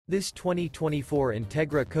This 2024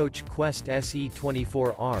 Entegra Coach Qwest SE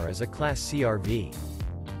 24R is a Class C RV.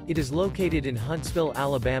 It is located in Huntsville,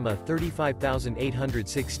 Alabama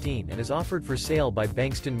 35816 and is offered for sale by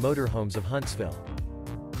Bankston Motorhomes of Huntsville.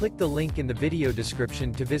 Click the link in the video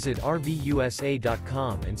description to visit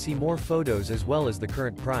RVUSA.com and see more photos as well as the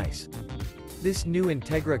current price. This new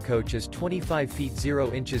Entegra Coach is 25 feet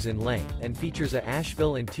 0 inches in length and features a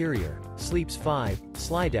ASHVILLE interior, sleeps 5,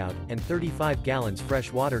 slide-out, and 35 gallons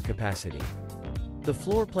fresh water capacity. The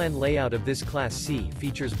floor plan layout of this Class C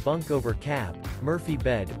features bunk over cab, Murphy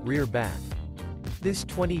bed, rear bath. This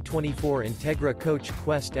 2024 Entegra Coach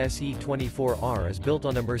Qwest SE 24R is built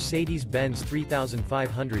on a Mercedes-Benz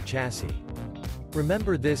 3500 chassis.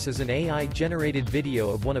 Remember, this is an AI-generated video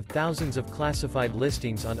of one of thousands of classified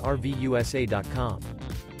listings on RVUSA.com.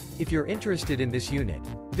 If you're interested in this unit,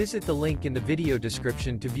 visit the link in the video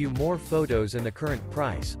description to view more photos and the current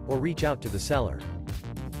price, or reach out to the seller.